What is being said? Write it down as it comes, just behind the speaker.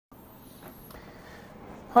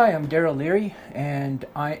Hi, I'm Daryl Leary, and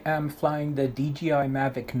I am flying the DJI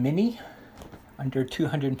Mavic Mini under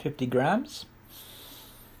 250 grams.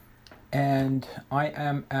 And I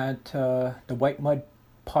am at the Whitemud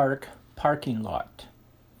Park parking lot.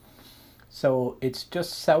 So it's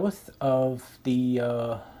just south of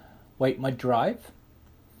the Whitemud Drive,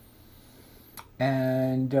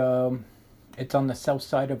 and it's on the south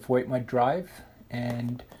side of Whitemud Drive,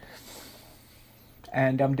 and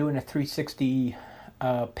I'm doing a 360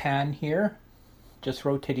 pan here, just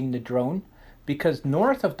rotating the drone, because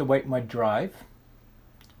north of the Whitemud Drive,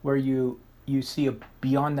 where you see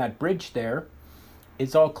beyond that bridge there,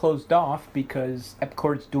 is all closed off because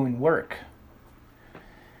Epcor's doing work.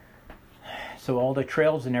 So all the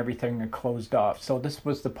trails and everything are closed off. So this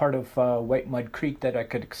was the part of Whitemud Creek that I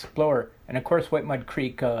could explore. And of course Whitemud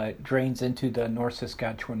Creek drains into the North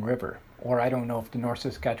Saskatchewan River. Or I don't know if the North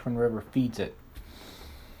Saskatchewan River feeds it.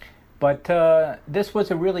 But this was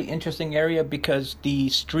a really interesting area because the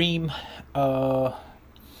stream,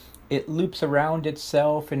 it loops around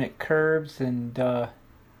itself and it curves, and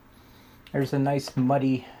there's a nice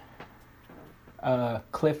muddy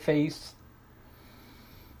cliff face.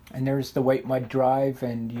 And there's the Whitemud Drive,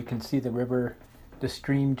 and you can see the river, the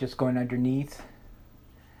stream just going underneath.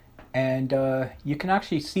 And you can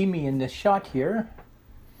actually see me in this shot here.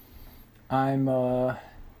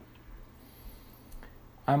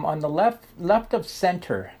 I'm on the left of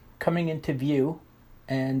center, coming into view,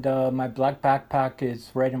 and my black backpack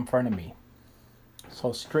is right in front of me.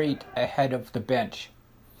 So straight ahead of the bench.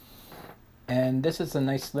 And this is a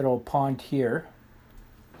nice little pond here.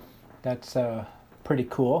 That's pretty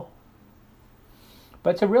cool.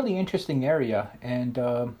 But it's a really interesting area, and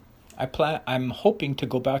I'm hoping to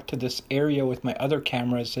go back to this area with my other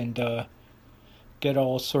cameras and get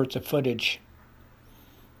all sorts of footage,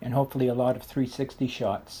 and hopefully a lot of 360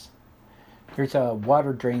 shots. There's a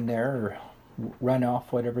water drain there, or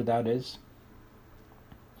runoff, whatever that is.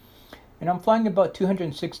 And I'm flying about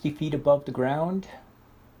 260 feet above the ground.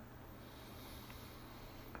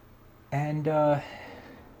 And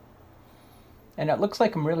it looks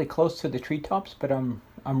like I'm really close to the treetops, but I'm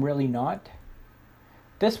really not.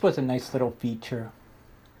 This was a nice little feature.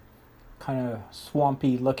 Kind of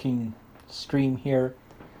swampy looking stream here.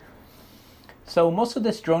 So most of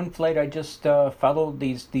this drone flight, I just followed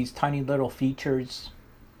these tiny little features.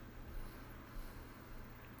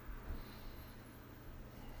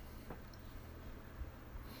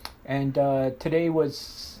 And today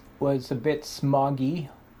was a bit smoggy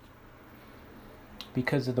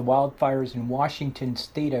because of the wildfires in Washington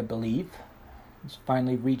State, I believe. It's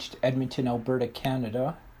finally reached Edmonton, Alberta,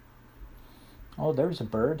 Canada. Oh, there's a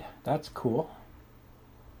bird. That's cool.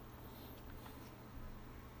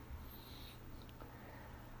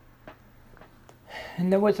 And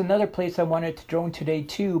there was another place I wanted to drone today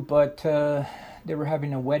too, but they were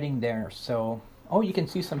having a wedding there. So, oh, you can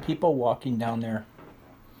see some people walking down there.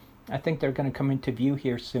 I think they're going to come into view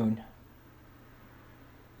here soon.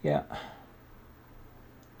 Yeah.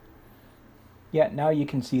 Yeah, now you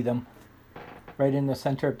can see them. Right in the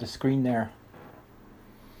center of the screen there.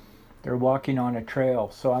 They're walking on a trail.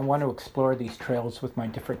 So I want to explore these trails with my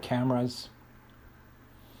different cameras.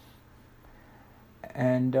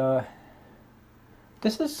 And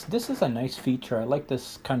this is a nice feature. I like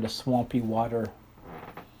this kind of swampy water.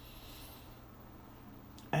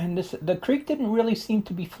 And the creek didn't really seem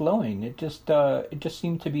to be flowing. It just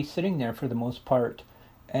seemed to be sitting there for the most part.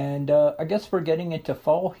 And I guess we're getting into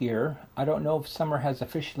fall here. I don't know if summer has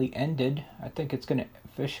officially ended. I think it's going to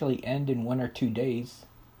officially end in 1 or 2 days,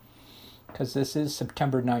 because this is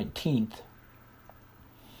September 19th.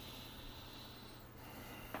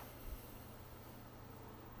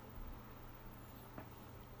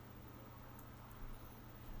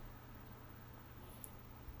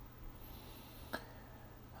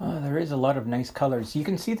 There is a lot of nice colors. You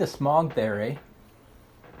can see the smog there, eh?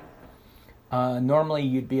 Normally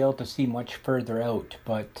you'd be able to see much further out,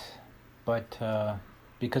 but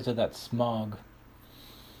because of that smog,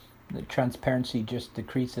 the transparency just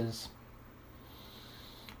decreases.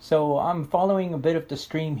 So I'm following a bit of the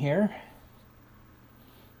stream here,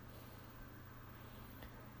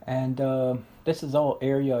 and this is all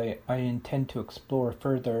area I intend to explore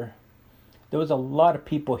further. There was a lot of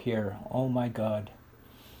people here. Oh my God,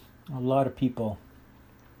 a lot of people.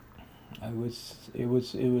 It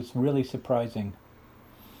was really surprising.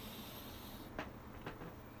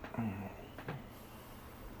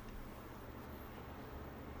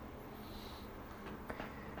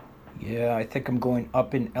 Yeah, I think I'm going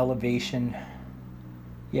up in elevation.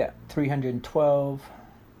 Yeah, 312,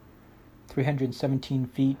 317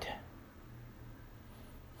 feet.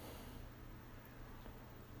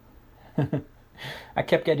 I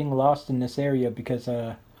kept getting lost in this area because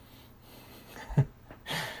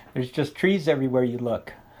there's just trees everywhere you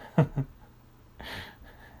look.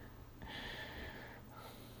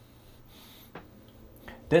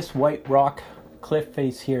 This white rock cliff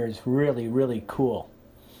face here is really, really cool.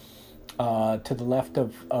 To the left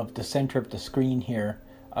of the center of the screen here,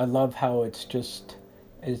 I love how it's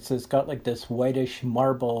got like this whitish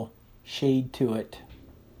marble shade to it.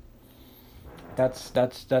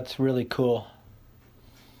 That's really cool.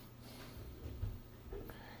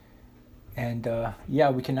 And yeah,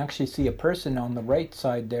 we can actually see a person on the right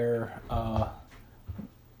side there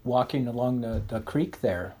walking along the creek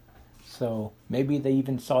there. So maybe they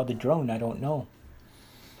even saw the drone, I don't know.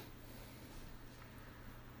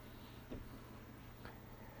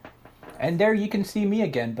 And there you can see me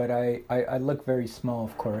again, but I look very small,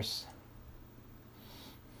 of course.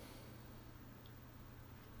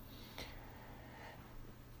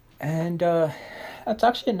 And that's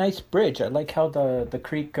actually a nice bridge. I like how the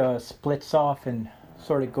creek splits off and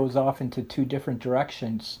sort of goes off into two different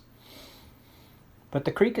directions. But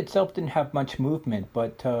the creek itself didn't have much movement,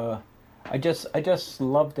 but I just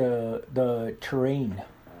love the terrain.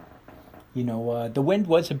 You know, the wind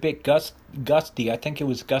was a bit gusty. I think it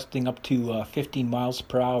was gusting up to 15 miles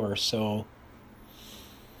per hour. So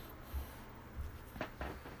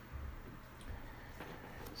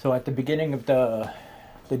at the beginning of the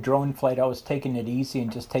drone flight, I was taking it easy and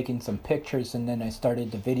just taking some pictures, and then I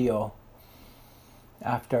started the video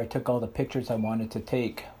after I took all the pictures I wanted to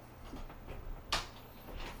take.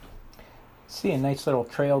 See a nice little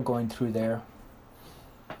trail going through there.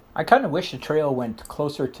 I kind of wish the trail went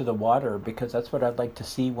closer to the water, because that's what I'd like to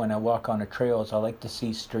see when I walk on a trail. I like to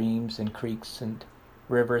see streams and creeks and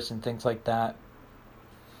rivers and things like that.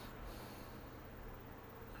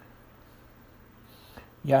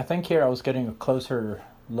 Yeah, I think here I was getting a closer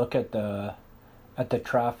look at the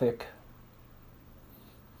traffic.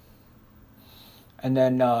 And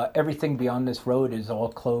then everything beyond this road is all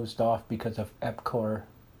closed off because of EPCOR.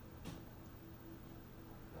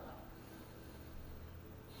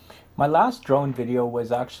 My last drone video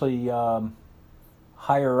was actually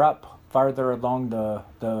higher up, farther along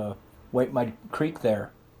the Whitemud Creek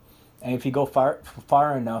there. And if you go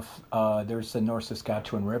far enough, there's the North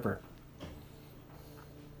Saskatchewan River.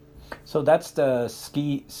 So that's the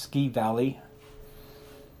ski valley,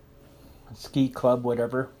 ski club,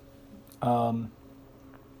 whatever. And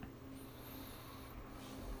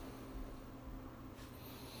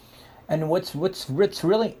what's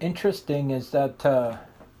really interesting is that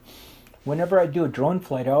whenever I do a drone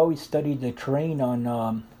flight, I always study the terrain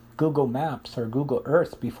on Google Maps or Google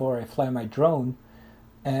Earth before I fly my drone.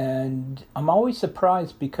 And I'm always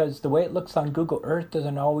surprised because the way it looks on Google Earth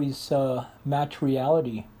doesn't always match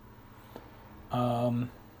reality. I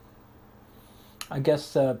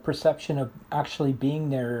guess the perception of actually being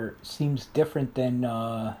there seems different than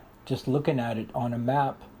just looking at it on a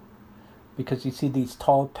map. Because you see these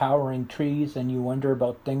tall, towering trees and you wonder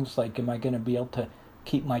about things like, am I going to be able to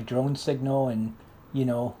keep my drone signal, and you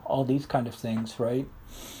know, all these kind of things, right?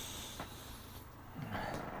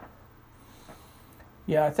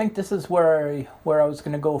 Yeah, I think this is where I was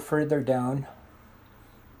going to go further down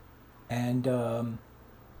and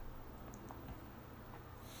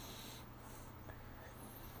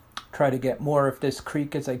try to get more of this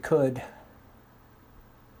creek as I could.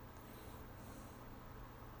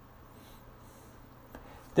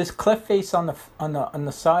 This cliff face on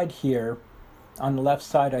the side here, on the left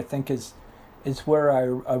side, I think is where I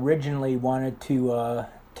originally wanted to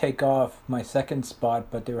take off my second spot,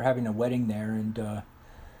 but they were having a wedding there, and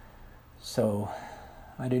so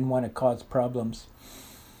I didn't want to cause problems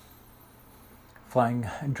flying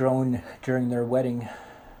a drone during their wedding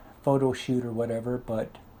photo shoot or whatever, but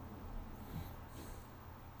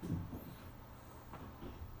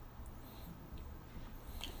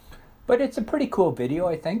it's a pretty cool video,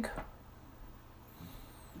 I think.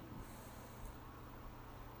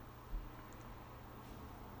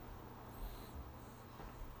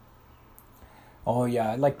 Oh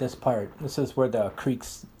yeah, I like this part. This is where the creek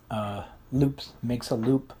makes a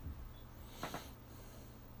loop.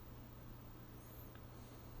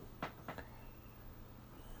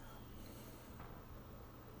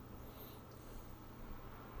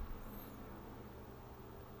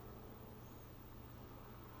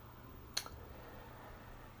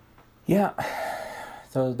 Yeah,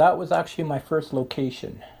 so that was actually my first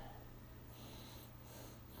location.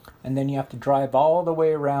 And then you have to drive all the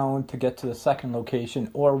way around to get to the second location,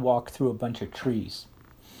 or walk through a bunch of trees,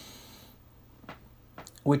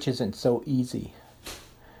 which isn't so easy.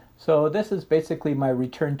 So this is basically my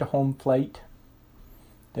return to home flight.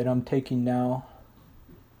 that I'm taking now.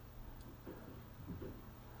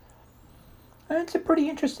 And it's a pretty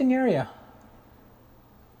interesting area.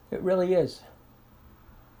 It really is.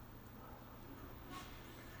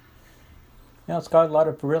 You know, it's got a lot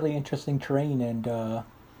of really interesting terrain and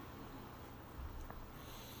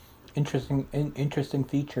interesting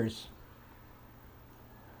features.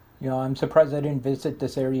 You know, I'm surprised I didn't visit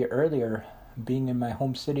this area earlier, being in my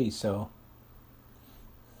home city. So,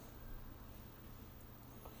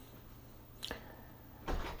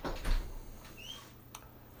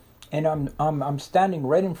 and I'm standing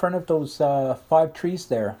right in front of those 5 trees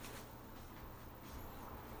there.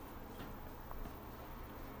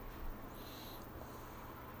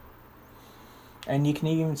 And you can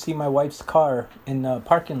even see my wife's car in the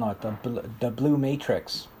parking lot, the blue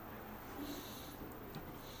Matrix.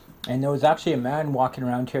 And there was actually a man walking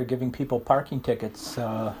around here giving people parking tickets.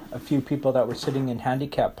 A few people that were sitting in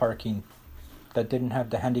handicap parking that didn't have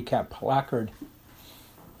the handicap placard.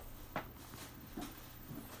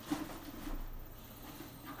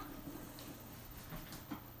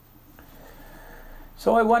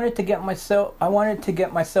 So I wanted to get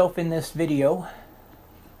myself in this video.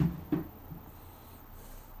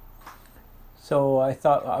 So I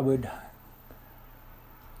thought I would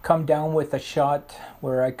come down with a shot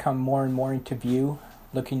where I come more and more into view,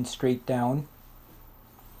 looking straight down.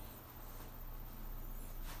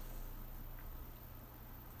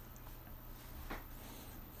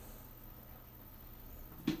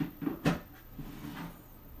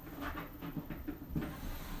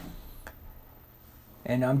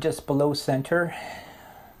 And I'm just below center.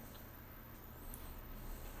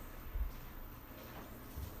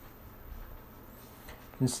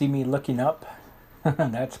 You can see me looking up.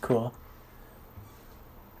 That's cool.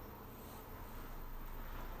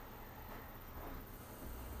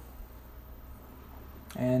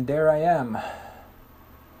 And there I am.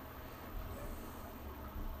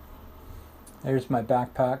 There's my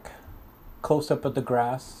backpack. Close up of the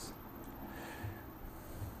grass.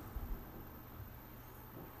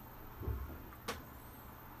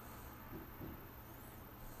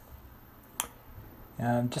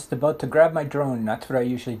 I'm just about to grab my drone. That's what I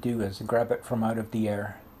usually do, is grab it from out of the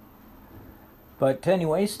air. But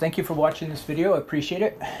anyways, thank you for watching this video. I appreciate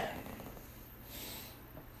it.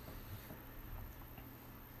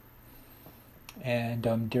 And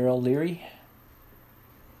I'm Daryl Leary.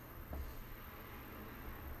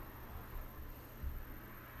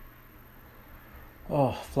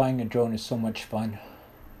 Oh, flying a drone is so much fun.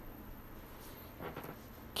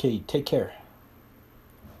 Okay, take care.